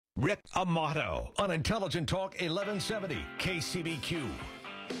Rick Amato on Intelligent Talk 1170 KCBQ.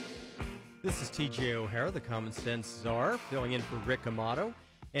 This is TJ O'Hara, the Common Sense Czar, filling in for Rick Amato.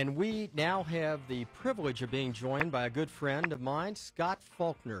 And we now have the privilege of being joined by a good friend of mine, Scot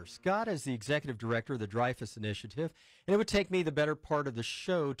Faulkner. Scott is the executive director of the Dreyfuss Initiative, and it would take me the better part of the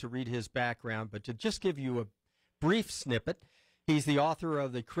show to read his background, but to just give you a brief snippet, he's the author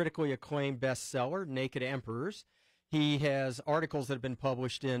of the critically acclaimed bestseller, Naked Emperors. He has articles that have been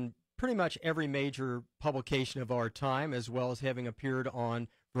published in pretty much every major publication of our time, as well as having appeared on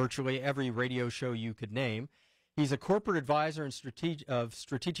virtually every radio show you could name. He's a corporate advisor in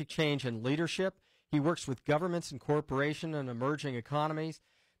strategic change and leadership. He works with governments and corporations and emerging economies.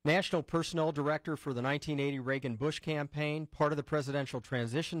 National Personnel Director for the 1980 Reagan-Bush campaign, part of the presidential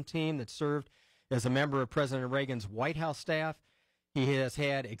transition team that served as a member of President Reagan's White House staff. He has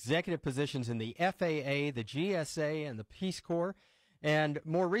had executive positions in the FAA, the GSA, and the Peace Corps, and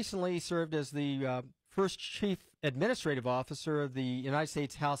more recently served as the first chief administrative officer of the United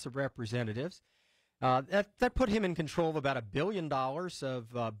States House of Representatives. That put him in control of about $1 billion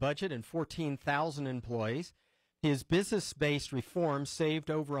of budget and 14,000 employees. His business-based reforms saved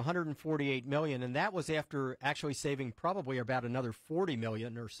over $148 million, and that was after actually saving probably about another $40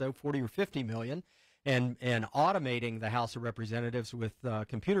 million or so, 40 or 50 million, and automating the House of Representatives with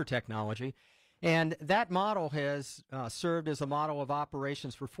computer technology. And that model has served as a model of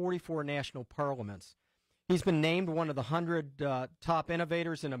operations for 44 national parliaments. He's been named one of the 100 top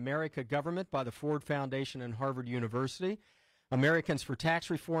innovators in America government by the Ford Foundation and Harvard University. Americans for Tax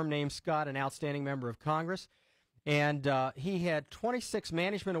Reform named Scott an outstanding member of Congress. And he had 26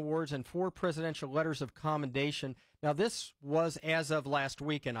 management awards and 4 presidential letters of commendation. Now, this was as of last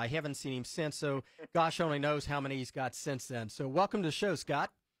week, and I haven't seen him since, so gosh only knows how many he's got since then. So welcome to the show, Scott.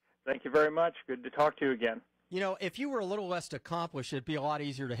 Thank you very much. Good to talk to you again. You know, if you were a little less accomplished, it'd be a lot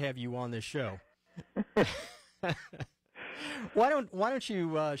easier to have you on this show. Why don't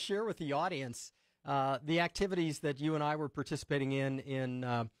you share with the audience the activities that you and I were participating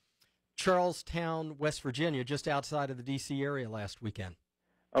in Charlestown, West Virginia, just outside of the D.C. area last weekend?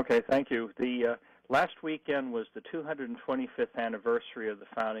 Okay, thank you. The last weekend was the 225th anniversary of the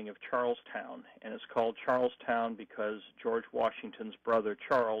founding of Charlestown, and it's called Charlestown because George Washington's brother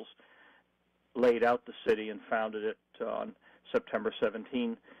Charles laid out the city and founded it on September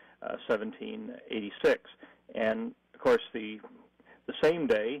 17, 1786. And, of course, the same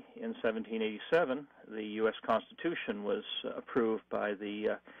day, in 1787, the U.S. Constitution was approved by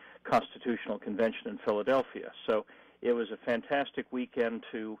the Constitutional Convention in Philadelphia. So it was a fantastic weekend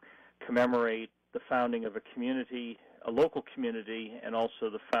to commemorate the founding of a community, a local community, and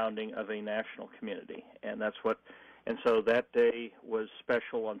also the founding of a national community. And so that day was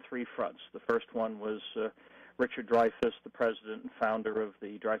special on 3 fronts. The first one was Richard Dreyfuss, the president and founder of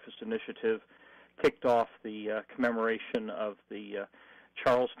the Dreyfuss Initiative, kicked off the commemoration of the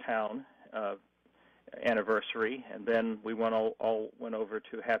Charlestown anniversary, and then we all went over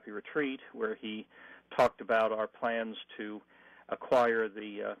to Happy Retreat, where he talked about our plans to acquire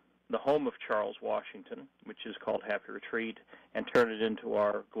the home of Charles Washington, which is called Happy Retreat, and turn it into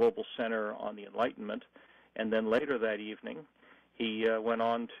our global center on the Enlightenment. And then later that evening, he went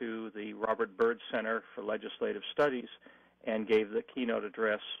on to the Robert Byrd Center for Legislative Studies and gave the keynote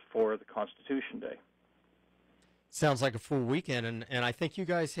address for the Constitution Day. Sounds like a full weekend, and I think you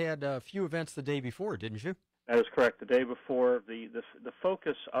guys had a few events the day before, didn't you? That is correct. The day before, the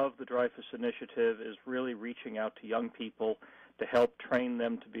focus of the Dreyfuss Initiative is really reaching out to young people to help train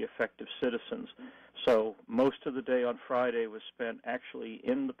them to be effective citizens. So most of the day on Friday was spent actually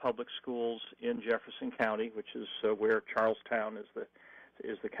in the public schools in Jefferson County, which is where Charlestown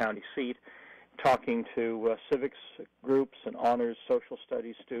is the county seat, talking to civics groups and honors social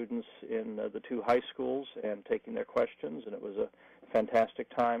studies students in the 2 high schools and taking their questions, and it was a fantastic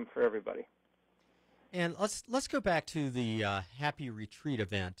time for everybody. And let's go back to the Happy Retreat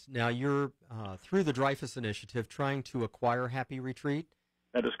event. Now, you're, through the Dreyfuss Initiative, trying to acquire Happy Retreat?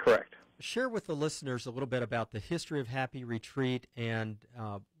 That is correct. Share with the listeners a little bit about the history of Happy Retreat and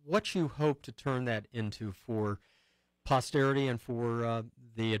what you hope to turn that into for posterity and for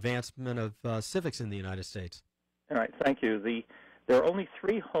the advancement of civics in the United States. All right, thank you. There are only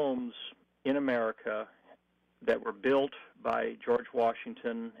 3 homes in America that were built by George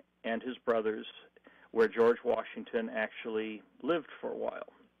Washington and his brothers where George Washington actually lived for a while.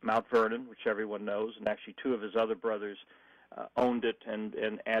 Mount Vernon, which everyone knows, and actually 2 of his other brothers owned it and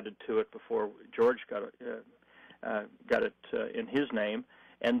added to it before George got it in his name.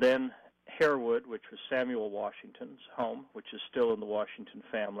 And then Harewood, which was Samuel Washington's home, which is still in the Washington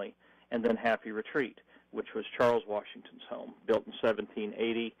family, and then Happy Retreat. which was Charles Washington's home, built in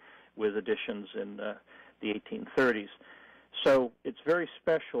 1780 with additions in the 1830s. So it's very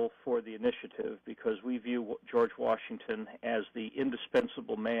special for the initiative because we view George Washington as the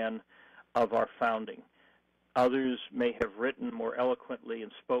indispensable man of our founding. Others may have written more eloquently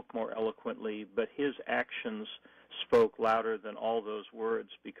and spoke more eloquently, but his actions spoke louder than all those words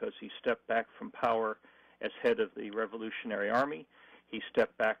because he stepped back from power as head of the Revolutionary Army. He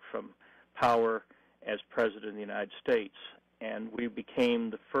stepped back from power as President of the United States, and we became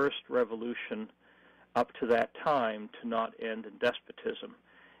the first revolution up to that time to not end in despotism.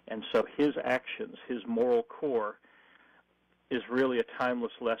 And so his actions, his moral core, is really a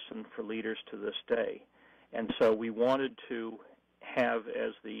timeless lesson for leaders to this day. And so we wanted to have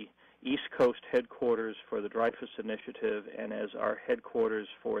as the East Coast headquarters for the Dreyfuss Initiative and as our headquarters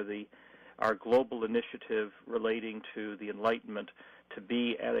for our global initiative relating to the Enlightenment to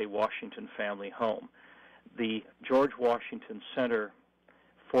be at a Washington family home. The George Washington Center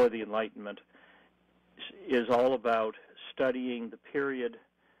for the Enlightenment is all about studying the period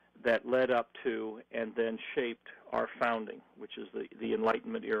that led up to and then shaped our founding, which is the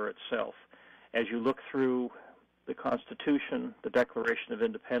Enlightenment era itself. As you look through the Constitution, the Declaration of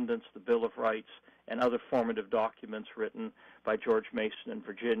Independence, the Bill of Rights, and other formative documents written by George Mason in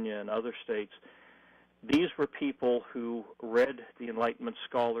Virginia and other states, these were people who read the Enlightenment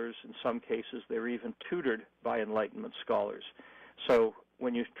scholars. In some cases, they were even tutored by Enlightenment scholars. So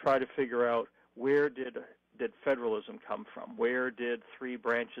when you try to figure out where did federalism come from, where did three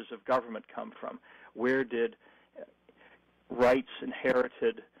branches of government come from, where did rights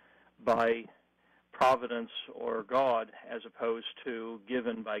inherited by providence or God as opposed to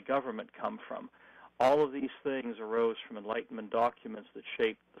given by government come from, all of these things arose from Enlightenment documents that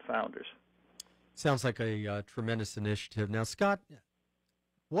shaped the founders. Sounds like a tremendous initiative. Now, Scott,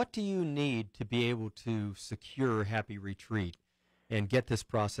 what do you need to be able to secure Happy Retreat and get this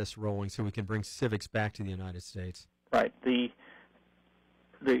process rolling so we can bring civics back to the United States? Right. The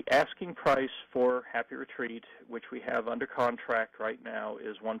asking price for Happy Retreat, which we have under contract right now,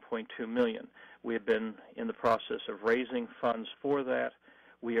 is $1.2 million. We have been in the process of raising funds for that.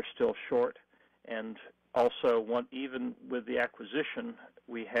 We are still short, and also even with the acquisition,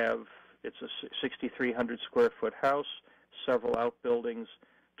 it's a 6,300 square foot house, several outbuildings,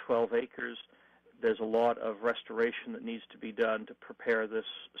 12 acres. There's a lot of restoration that needs to be done to prepare this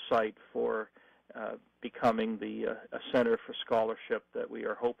site for becoming a center for scholarship that we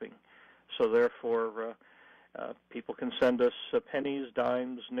are hoping. So therefore, people can send us pennies,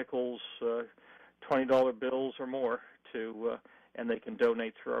 dimes, nickels, $20 bills or more and they can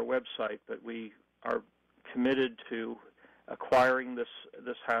donate through our website. But we are committed to acquiring this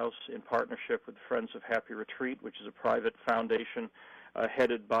house in partnership with Friends of Happy Retreat, which is a private foundation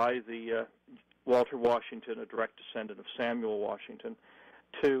headed by the Walter Washington, a direct descendant of Samuel Washington,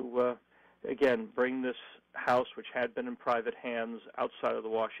 to again bring this house, which had been in private hands outside of the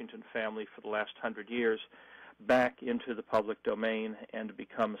Washington family for the last 100 years, back into the public domain and to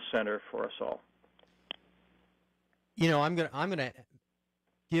become a center for us all. You know, I'm gonna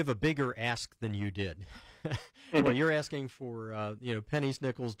give a bigger ask than you did. Well, you're asking for pennies,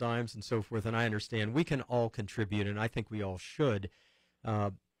 nickels, dimes, and so forth, and I understand we can all contribute, and I think we all should.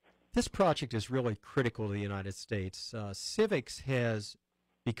 This project is really critical to the United States. Civics has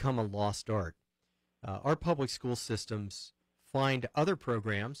become a lost art. Our public school systems find other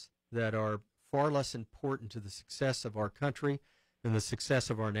programs that are far less important to the success of our country than the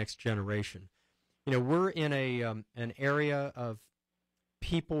success of our next generation. You know, we're in an area of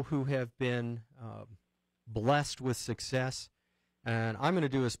people who have been blessed with success, and I'm going to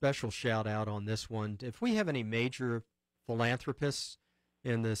do a special shout out on this one. If we have any major philanthropists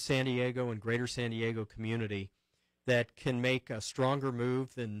in the San Diego and greater San Diego community that can make a stronger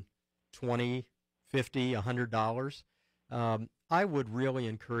move than $20, $50, $100, I would really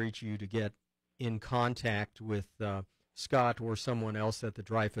encourage you to get in contact with Scott or someone else at the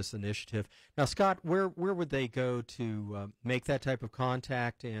Dreyfuss Initiative. Now, Scott, where would they go to make that type of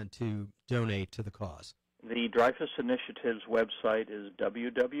contact and to donate to the cause? The Dreyfuss Initiative's website is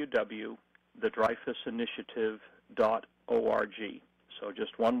www.thedreyfussinitiative.org. So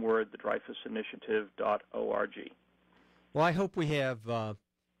just one word, thedreyfussinitiative.org. Well, I hope we have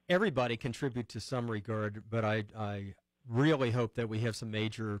everybody contribute to some regard, but I really hope that we have some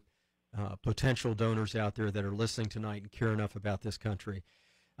major potential donors out there that are listening tonight and care enough about this country.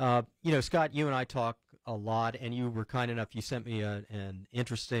 Scott, you and I talk a lot, and you were kind enough, you sent me an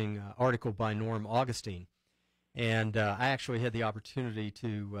interesting article by Norm Augustine. And I actually had the opportunity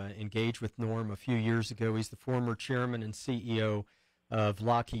to engage with Norm a few years ago. He's the former chairman and CEO of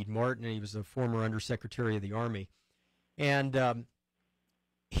Lockheed Martin. He was a former Undersecretary of the Army. And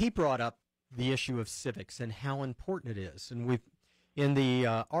he brought up the issue of civics and how important it is. And in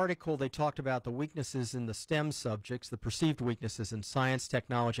the article, they talked about the weaknesses in the STEM subjects, the perceived weaknesses in science,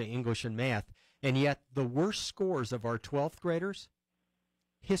 technology, English, and math. And yet the worst scores of our 12th graders,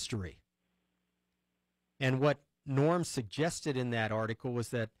 history. And what Norm suggested in that article was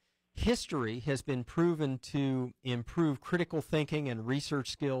that history has been proven to improve critical thinking and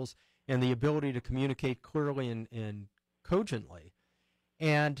research skills and the ability to communicate clearly and cogently.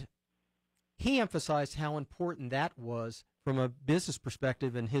 And he emphasized how important that was from a business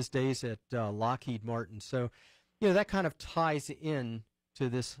perspective in his days at Lockheed Martin. So, that kind of ties in to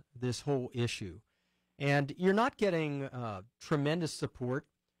this whole issue. And you're not getting tremendous support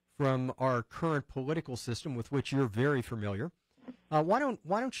from our current political system, with which you're very familiar. Why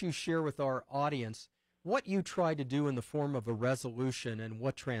don't you share with our audience what you tried to do in the form of a resolution and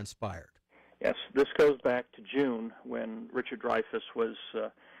what transpired? Yes, this goes back to June when Richard Dreyfuss was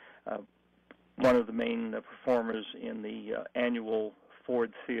one of the main performers in the annual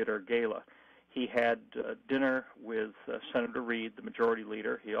Ford Theater Gala. He had dinner with Senator Reid, the majority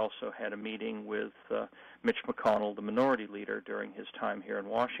leader. He also had a meeting with Mitch McConnell, the minority leader, during his time here in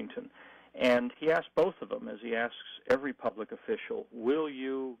Washington. And he asked both of them, as he asks every public official, will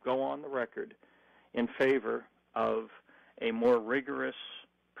you go on the record in favor of a more rigorous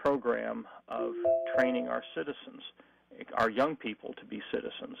program of training our citizens, our young people, to be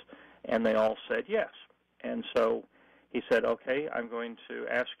citizens? And they all said yes. And so he said, okay, I'm going to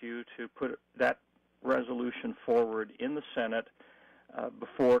ask you to put that resolution forward in the Senate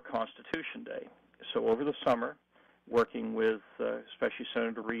before Constitution Day. So over the summer, working with especially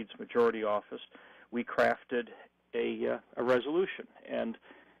Senator Reid's majority office, we crafted a resolution. And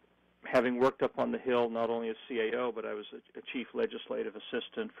having worked up on the Hill not only as CAO, but I was a chief legislative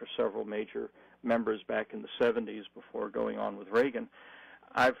assistant for several major members back in the 70s before going on with Reagan,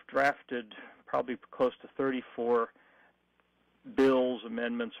 I've drafted probably close to 34 bills,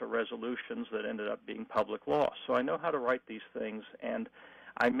 amendments, or resolutions that ended up being public law. So I know how to write these things, and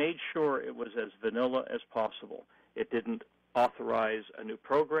I made sure it was as vanilla as possible. It didn't authorize a new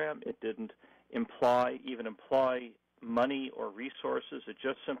program. It didn't imply money or resources. It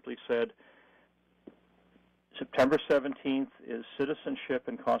just simply said September 17th is Citizenship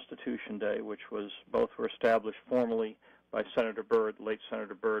and Constitution Day, which both were established formally by Senator Byrd, late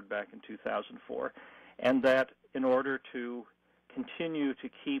Senator Byrd, back in 2004, and that in order to continue to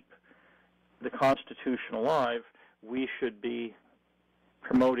keep the Constitution alive, we should be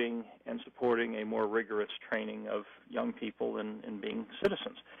promoting and supporting a more rigorous training of young people in being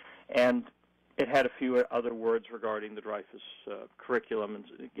citizens. And it had a few other words regarding the Dreyfuss curriculum and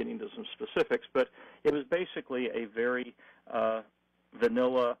getting into some specifics, but it was basically a very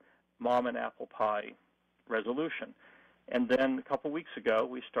vanilla mom and apple pie resolution. And then a couple weeks ago,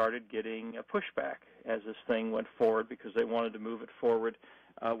 we started getting a pushback as this thing went forward because they wanted to move it forward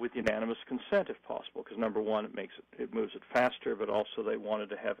with unanimous consent, if possible. Because number one, it moves it faster, but also they wanted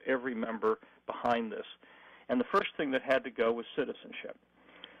to have every member behind this. And the first thing that had to go was citizenship,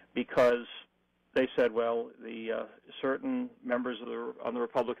 because they said, well, the certain members on the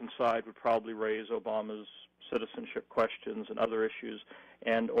Republican side would probably raise Obama's citizenship questions and other issues,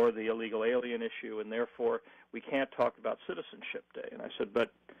 or the illegal alien issue, and therefore we can't talk about Citizenship Day. And I said,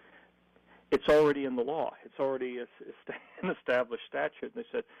 but it's already in the law. It's already an established statute. And they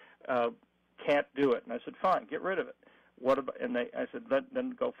said, can't do it. And I said, fine, get rid of it. What about? And I said,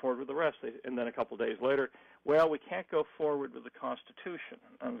 then go forward with the rest. And then a couple days later, well, we can't go forward with the Constitution.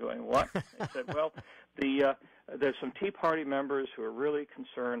 I'm going, what? They said, well, there's some Tea Party members who are really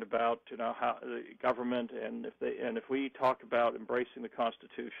concerned about how the government, and if we talk about embracing the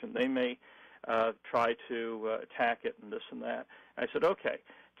Constitution, they may try to attack it and this and that. I said, okay,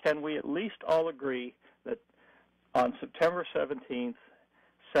 can we at least all agree that on September 17th,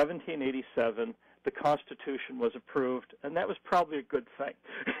 1787, the Constitution was approved, and that was probably a good thing.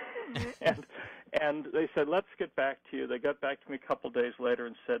 and they said, let's get back to you. They got back to me a couple days later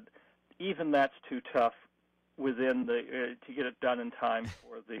and said, even that's too tough to get it done in time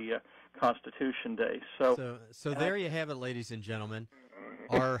for the Constitution Day. So there you have it, ladies and gentlemen.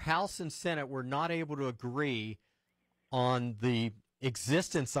 Our House and Senate were not able to agree on the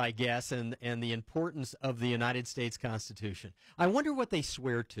existence, I guess, and the importance of the United States Constitution. I wonder what they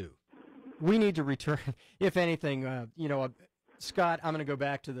swear to. We need to return, if anything, Scott, I'm going to go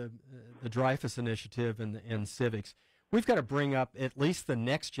back to the Dreyfuss Initiative and civics. We've got to bring up at least the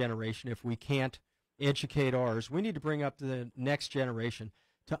next generation. If we can't educate ours, we need to bring up the next generation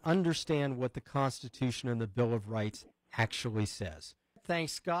to understand what the Constitution and the Bill of Rights actually says.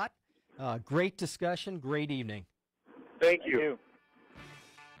 Thanks, Scott. Great discussion, great evening. Thank you.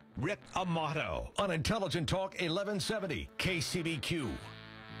 Rick Amato on Intelligent Talk 1170 KCBQ.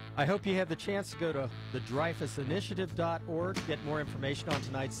 I hope you have the chance to go to the DreyfussInitiative.org to get more information on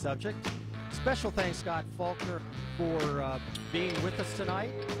tonight's subject. Special thanks, Scot Faulkner, for being with us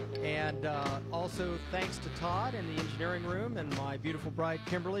tonight. And also thanks to Todd in the engineering room and my beautiful bride,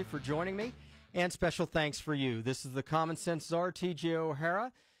 Kimberly, for joining me. And special thanks for you. This is the Common Sense Czar, T.J.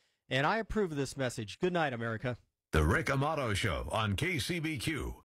 O'Hara, and I approve of this message. Good night, America. The Rick Amato Show on KCBQ.